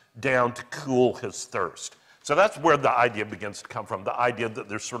Lazarus down to cool his thirst. So that's where the idea begins to come from, the idea that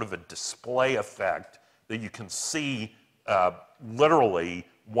there's sort of a display effect that you can see literally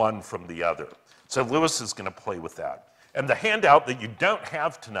one from the other. So Lewis is going to play with that. And the handout that you don't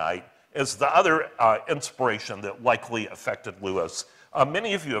have tonight is the other inspiration that likely affected Lewis.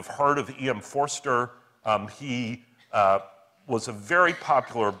 Many of you have heard of E.M. Forster. He was a very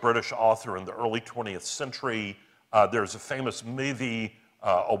popular British author in the early 20th century. There's a famous movie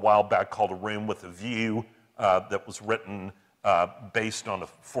a while back called A Room with a View that was written based on a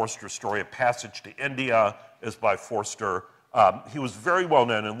Forster story. A Passage to India is by Forster. He was very well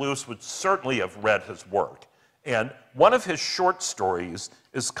known, and Lewis would certainly have read his work. And one of his short stories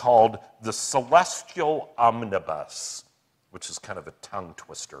is called The Celestial Omnibus, which is kind of a tongue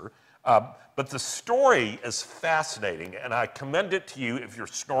twister. But the story is fascinating, and I commend it to you if you're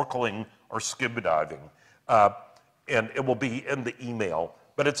snorkeling or scuba diving. And it will be in the email.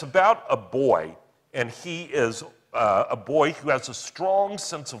 But it's about a boy, and he is a boy who has a strong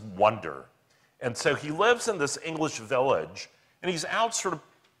sense of wonder. And so he lives in this English village, and he's out sort of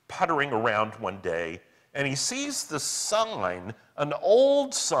puttering around one day, and he sees this sign, an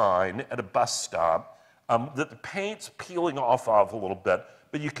old sign at a bus stop that the paint's peeling off of a little bit,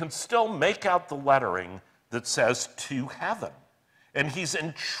 but you can still make out the lettering that says "To Heaven." And he's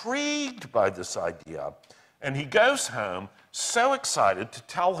intrigued by this idea, and he goes home so excited to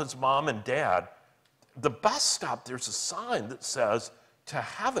tell his mom and dad, the bus stop, there's a sign that says "To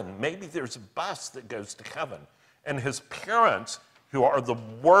Heaven." Maybe there's a bus that goes to heaven. And his parents, who are the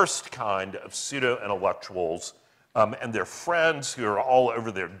worst kind of pseudo-intellectuals, and their friends who are all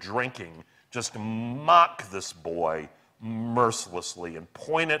over there drinking, just mock this boy mercilessly and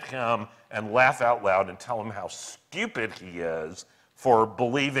point at him and laugh out loud and tell him how stupid he is for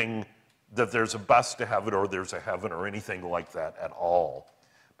believing that there's a bus to heaven or there's a heaven or anything like that at all.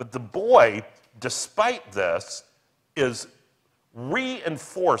 But the boy, despite this, is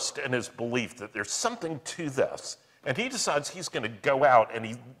reinforced in his belief that there's something to this. And he decides he's going to go out,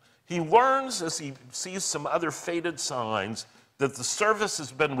 and he learns as he sees some other faded signs that the service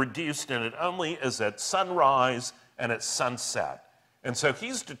has been reduced and it only is at sunrise and at sunset. And so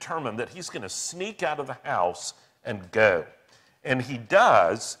he's determined that he's going to sneak out of the house and go. And he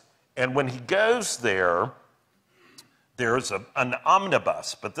does, and when he goes there, there's an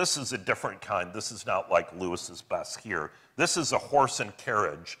omnibus, but this is a different kind. This is not like Lewis's bus here. This is a horse and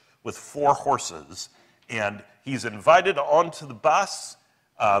carriage with 4 horses, and he's invited onto the bus,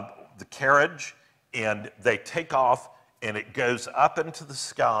 the carriage, and they take off, and it goes up into the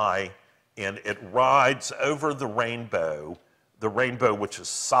sky, and it rides over the rainbow which is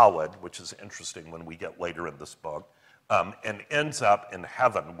solid, which is interesting when we get later in this book, and ends up in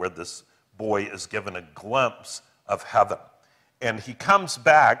heaven where this boy is given a glimpse of heaven. And he comes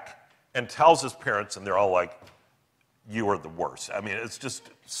back and tells his parents, and they're all like, "You are the worst." I mean, it's just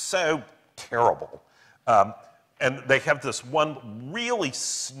so terrible. And they have this one really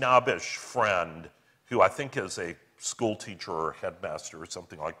snobbish friend who I think is a school teacher or headmaster or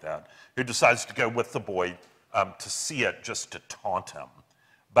something like that, who decides to go with the boy to see it just to taunt him.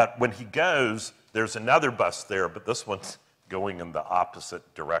 But when he goes, there's another bus there, but this one's going in the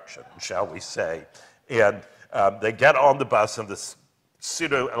opposite direction, shall we say. And they get on the bus, and this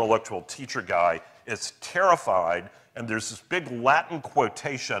pseudo-intellectual teacher guy is terrified, and there's this big Latin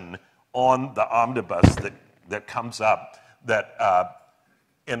quotation on the omnibus that comes up that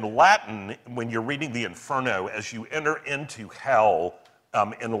in Latin, when you're reading the Inferno, as you enter into hell,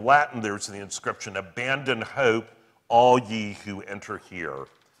 in Latin there's the inscription, "Abandon hope, all ye who enter here."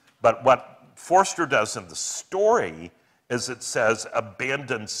 But what Forster does in the story is it says,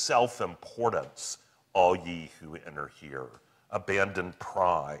 "Abandon self-importance, all ye who enter here." Abandon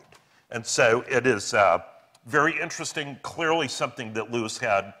pride. And so it is very interesting, clearly something that Lewis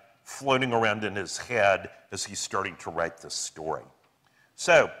had floating around in his head as he's starting to write this story.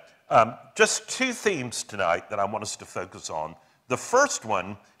 So just two themes tonight that I want us to focus on. The first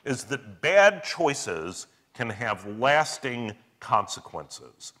one is that bad choices can have lasting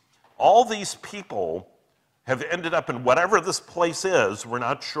consequences. All these people have ended up in whatever this place is. We're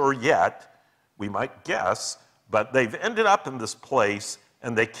not sure yet. We might guess, but they've ended up in this place,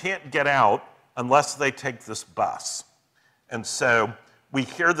 and they can't get out unless they take this bus. And so we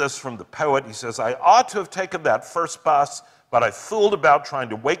hear this from the poet. He says, "I ought to have taken that first bus, but I fooled about trying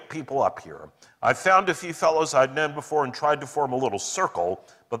to wake people up here. I found a few fellows I'd known before and tried to form a little circle,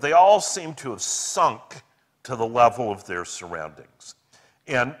 but they all seemed to have sunk to the level of their surroundings."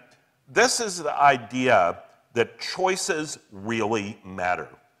 And this is the idea that choices really matter.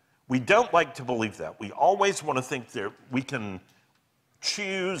 We don't like to believe that. We always want to think that we can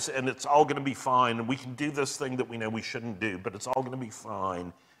choose and it's all going to be fine, and we can do this thing that we know we shouldn't do, but it's all going to be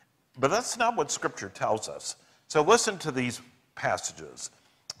fine. But that's not what Scripture tells us. So listen to these passages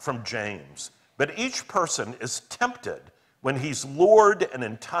from James. "But each person is tempted when he's lured and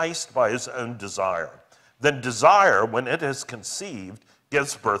enticed by his own desire. Then desire, when it is conceived,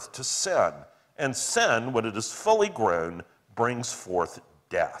 gives birth to sin. And sin, when it is fully grown, brings forth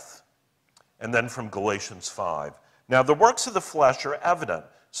death." And then from Galatians 5. "Now the works of the flesh are evident: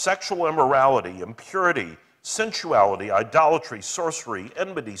 sexual immorality, impurity, sensuality, idolatry, sorcery,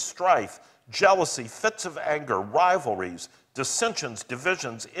 enmity, strife, jealousy, fits of anger, rivalries, dissensions,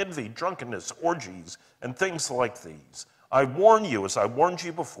 divisions, envy, drunkenness, orgies, and things like these. I warn you, as I warned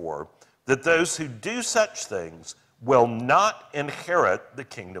you before, that those who do such things will not inherit the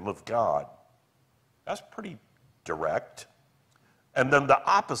kingdom of God." That's pretty direct. And then the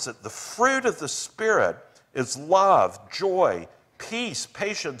opposite, "The fruit of the Spirit is love, joy, peace,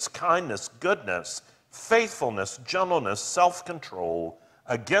 patience, kindness, goodness, faithfulness, gentleness, self-control.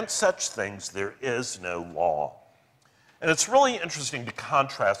 Against such things there is no law." And it's really interesting to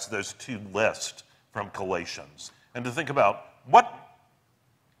contrast those two lists from Galatians and to think about what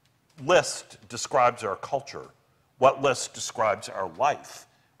list describes our culture, what list describes our life,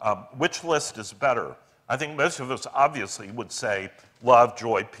 which list is better. I think most of us obviously would say love,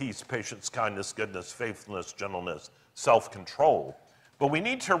 joy, peace, patience, kindness, goodness, faithfulness, gentleness, self-control. But we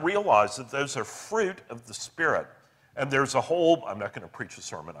need to realize that those are fruit of the Spirit. And there's a whole, I'm not going to preach a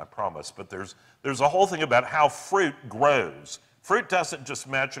sermon, I promise, but there's a whole thing about how fruit grows. Fruit doesn't just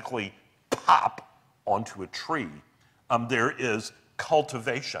magically pop onto a tree. There is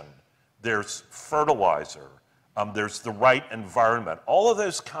cultivation, there's fertilizer, there's the right environment, all of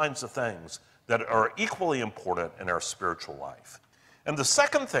those kinds of things that are equally important in our spiritual life. And the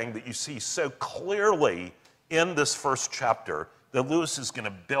second thing that you see so clearly in this first chapter that Lewis is going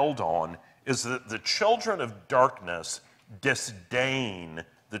to build on is that the children of darkness disdain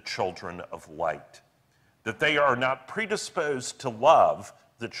the children of light, that they are not predisposed to love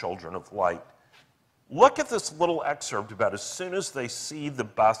the children of light. Look at this little excerpt about as soon as they see the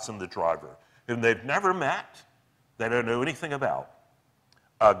bus and the driver, whom they've never met, they don't know anything about.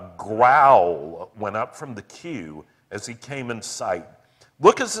 A growl went up from the queue as he came in sight.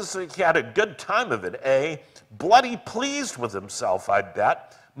 Look as if he had a good time of it, eh? Bloody pleased with himself, I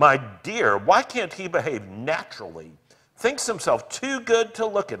bet. My dear, why can't he behave naturally? Thinks himself too good to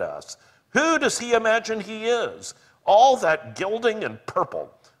look at us. Who does he imagine he is? All that gilding and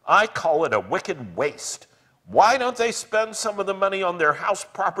purple. I call it a wicked waste. Why don't they spend some of the money on their house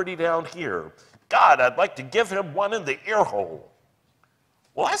property down here? God, I'd like to give him one in the ear hole.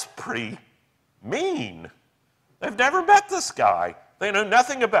 Well, that's pretty mean. They've never met this guy. They know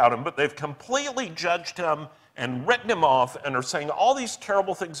nothing about him, but they've completely judged him and written him off and are saying all these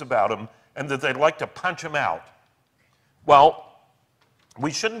terrible things about him and that they'd like to punch him out. Well,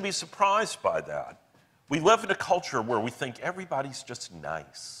 we shouldn't be surprised by that. We live in a culture where we think everybody's just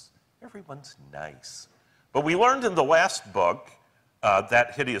nice. Everyone's nice. But we learned in the last book,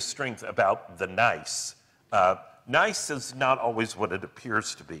 That Hideous Strength, about the nice. Nice is not always what it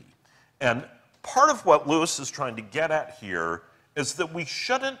appears to be. And part of what Lewis is trying to get at here is that we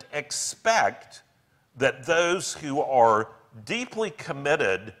shouldn't expect that those who are deeply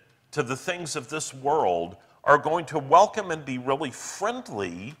committed to the things of this world are going to welcome and be really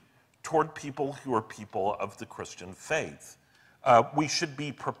friendly toward people who are people of the Christian faith. We should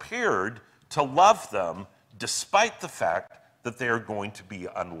be prepared to love them despite the fact that they are going to be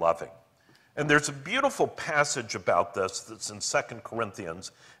unloving. And there's a beautiful passage about this that's in 2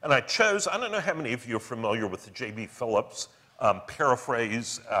 Corinthians, and I don't know how many of you are familiar with the J.B. Phillips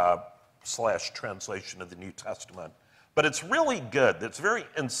paraphrase / translation of the New Testament, but it's really good. It's very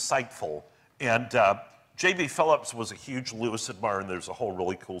insightful, and J.B. Phillips was a huge Lewis admirer, and there's a whole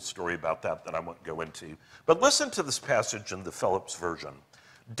really cool story about that I won't go into. But listen to this passage in the Phillips version.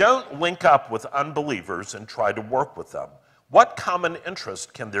 Don't link up with unbelievers and try to work with them. What common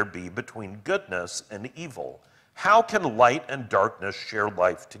interest can there be between goodness and evil? How can light and darkness share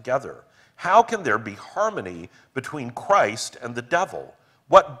life together? How can there be harmony between Christ and the devil?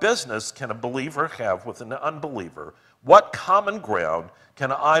 What business can a believer have with an unbeliever? What common ground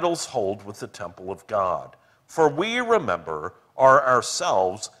can idols hold with the temple of God? For we, remember, are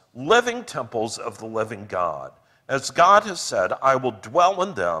ourselves living temples of the living God. As God has said, I will dwell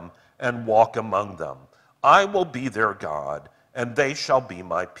in them and walk among them. I will be their God, and they shall be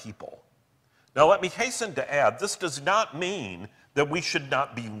my people. Now let me hasten to add, this does not mean that we should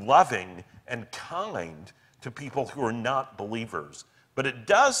not be loving and kind to people who are not believers, but it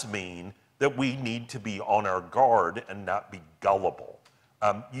does mean that we need to be on our guard and not be gullible.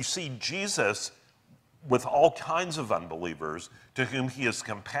 You see Jesus with all kinds of unbelievers to whom he is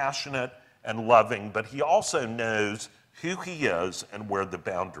compassionate and loving, but he also knows who he is and where the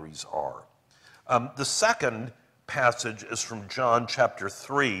boundaries are. The second passage is from John chapter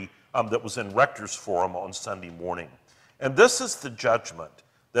 3 that was in Rector's Forum on Sunday morning. And this is the judgment,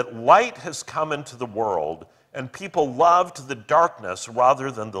 that light has come into the world, and people loved the darkness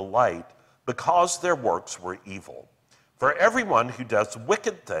rather than the light because their works were evil. For everyone who does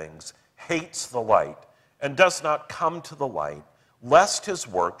wicked things hates the light and does not come to the light, lest his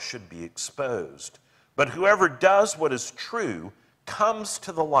work should be exposed. But whoever does what is true comes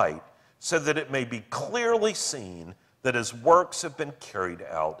to the light, so that it may be clearly seen that his works have been carried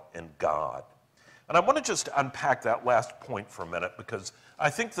out in God. And I want to just unpack that last point for a minute, because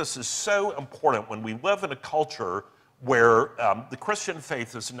I think this is so important when we live in a culture where the Christian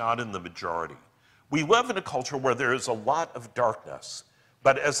faith is not in the majority. We live in a culture where there is a lot of darkness.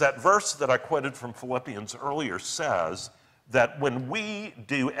 But as that verse that I quoted from Philippians earlier says, that when we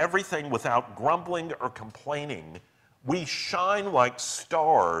do everything without grumbling or complaining, we shine like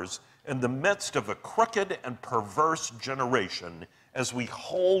stars in the midst of a crooked and perverse generation as we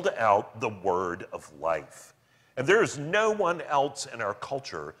hold out the word of life. And there is no one else in our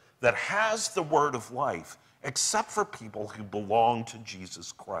culture that has the word of life except for people who belong to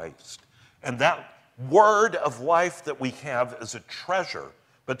Jesus Christ. And that word of life that we have is a treasure,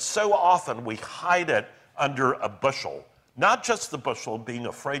 but so often we hide it under a bushel. Not just the bushel of being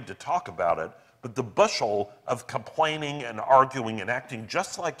afraid to talk about it, but the bushel of complaining and arguing and acting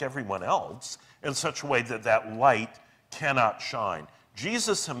just like everyone else in such a way that that light cannot shine.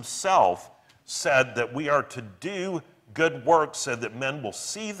 Jesus himself said that we are to do good works so that men will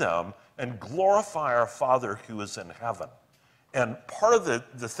see them and glorify our Father who is in heaven. And part of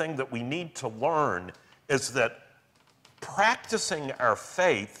the thing that we need to learn is that practicing our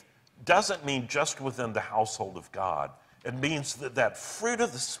faith doesn't mean just within the household of God. It means that that fruit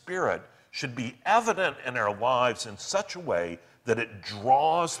of the Spirit should be evident in our lives in such a way that it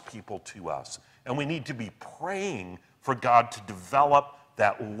draws people to us. And we need to be praying for God to develop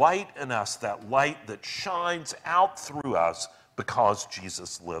that light in us, that light that shines out through us because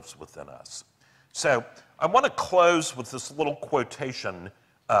Jesus lives within us. So I want to close with this little quotation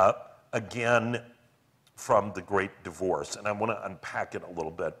again from The Great Divorce, and I want to unpack it a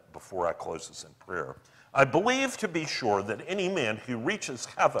little bit before I close this in prayer. I believe to be sure that any man who reaches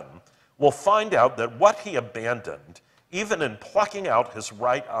heaven will find out that what he abandoned, even in plucking out his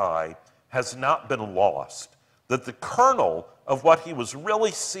right eye, has not been lost, that the kernel of what he was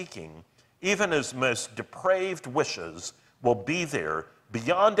really seeking, even his most depraved wishes, will be there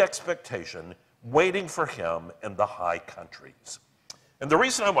beyond expectation, waiting for him in the high countries. And the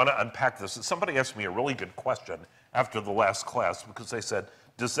reason I want to unpack this is somebody asked me a really good question after the last class, because they said,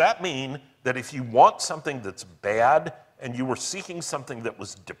 does that mean that if you want something that's bad and you were seeking something that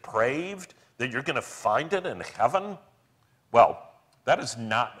was depraved, that you're going to find it in heaven? Well, that is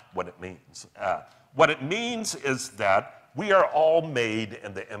not what it means. What it means is that we are all made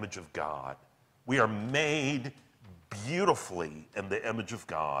in the image of God. We are made beautifully in the image of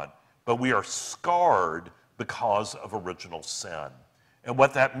God, but we are scarred because of original sin. And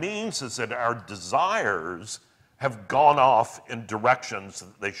what that means is that our desires have gone off in directions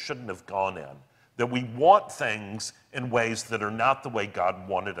that they shouldn't have gone in, that we want things in ways that are not the way God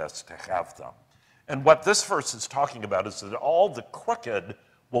wanted us to have them. And what this verse is talking about is that all the crooked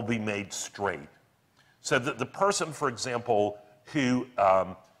will be made straight. So that the person, for example, who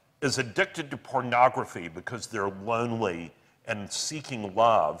is addicted to pornography because they're lonely and seeking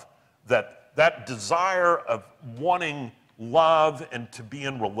love, that desire of wanting love and to be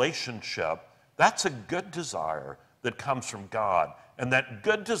in relationship, that's a good desire that comes from God. And that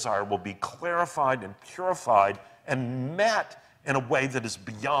good desire will be clarified and purified and met in a way that is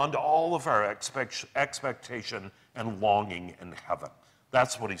beyond all of our expectation and longing in heaven.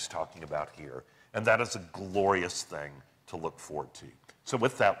 That's what he's talking about here. And that is a glorious thing to look forward to. So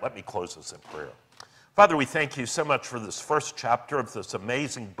with that, let me close this in prayer. Father, we thank you so much for this first chapter of this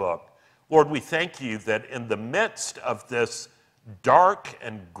amazing book. Lord, we thank you that in the midst of this dark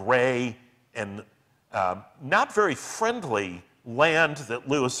and gray and not very friendly land that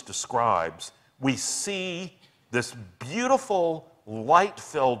Lewis describes, we see this beautiful,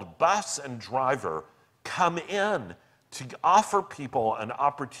 light-filled bus and driver come in to offer people an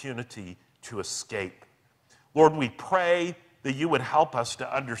opportunity to escape. Lord, we pray that you would help us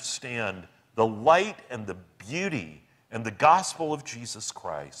to understand the light and the beauty and the gospel of Jesus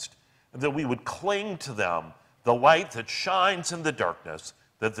Christ, and that we would cling to them, the light that shines in the darkness,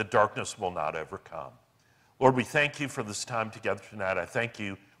 that the darkness will not overcome. Lord, we thank you for this time together tonight. I thank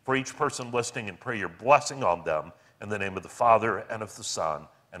you for each person listening and pray your blessing on them in the name of the Father and of the Son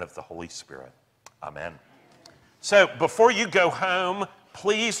and of the Holy Spirit. Amen. So before you go home,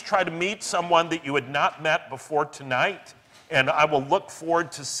 please try to meet someone that you had not met before tonight, and I will look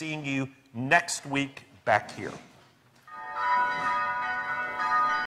forward to seeing you next week back here.